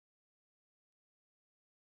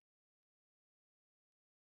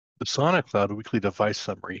The SonaCloud Weekly Device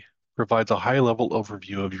Summary provides a high-level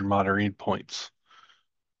overview of your monitoring points.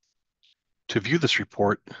 To view this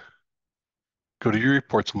report, go to your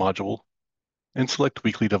Reports module and select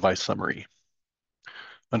Weekly Device Summary.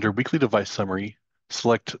 Under Weekly Device Summary,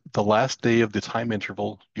 select the last day of the time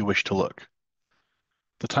interval you wish to look.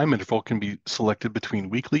 The time interval can be selected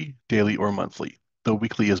between weekly, daily, or monthly, though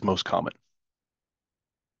weekly is most common.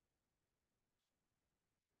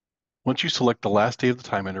 Once you select the last day of the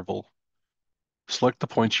time interval, select the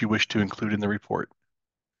points you wish to include in the report.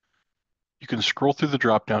 You can scroll through the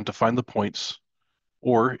drop-down to find the points,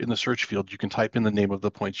 or in the search field, you can type in the name of the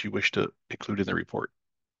points you wish to include in the report.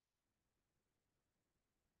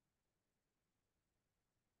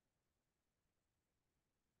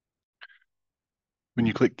 When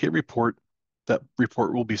you click Get Report, that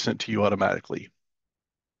report will be sent to you automatically.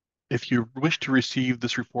 If you wish to receive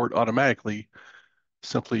this report automatically,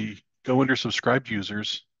 simply go under Subscribed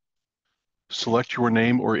Users, select your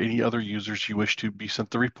name or any other users you wish to be sent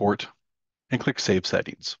the report, and click Save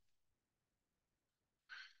Settings.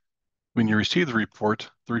 When you receive the report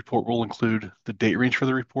will include the date range for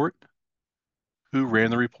the report, who ran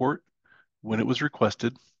the report, when it was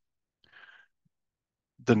requested,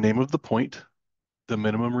 the name of the point, the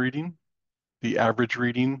minimum reading, the average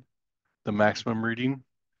reading, the maximum reading,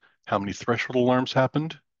 how many threshold alarms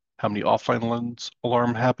happened, how many offline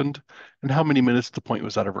alarm happened, and how many minutes the point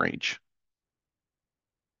was out of range.